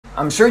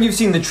I'm sure you've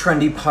seen the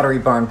trendy Pottery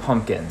Barn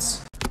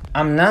pumpkins.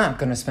 I'm not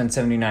gonna spend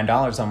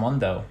 $79 on one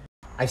though.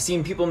 I've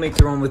seen people make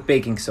their own with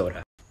baking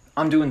soda.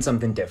 I'm doing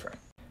something different.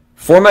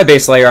 For my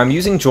base layer, I'm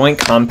using joint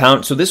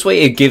compound, so this way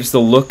it gives the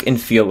look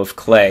and feel of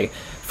clay.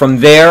 From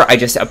there, I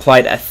just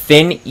applied a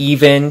thin,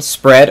 even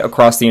spread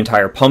across the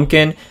entire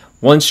pumpkin.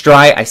 Once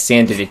dry, I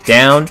sanded it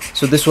down,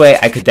 so this way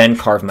I could then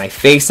carve my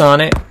face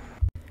on it.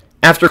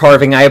 After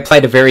carving, I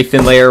applied a very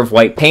thin layer of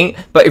white paint,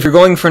 but if you're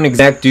going for an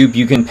exact dupe,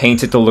 you can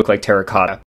paint it to look like terracotta.